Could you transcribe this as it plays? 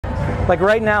Like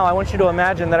right now, I want you to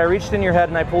imagine that I reached in your head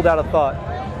and I pulled out a thought.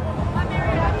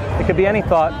 It could be any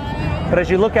thought, but as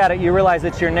you look at it, you realize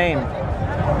it's your name.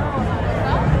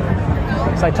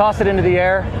 So I toss it into the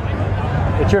air,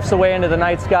 it drifts away into the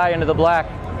night sky, into the black.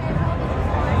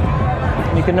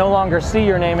 You can no longer see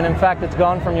your name, and in fact, it's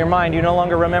gone from your mind. You no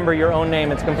longer remember your own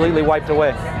name. It's completely wiped away.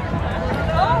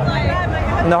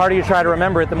 And the harder you try to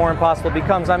remember it, the more impossible it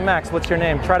becomes. I'm Max. What's your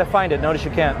name? Try to find it. Notice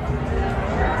you can't.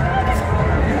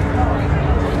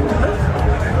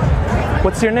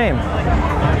 What's your name? I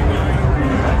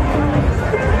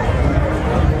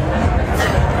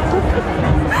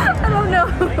don't know.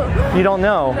 You don't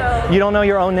know? No. You don't know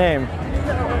your own name?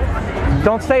 No.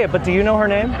 Don't say it, but do you know her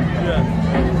name? Yeah.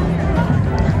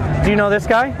 Do you know this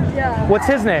guy? Yeah. What's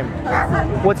his name?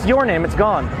 Hudson. What's your name? It's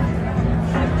gone.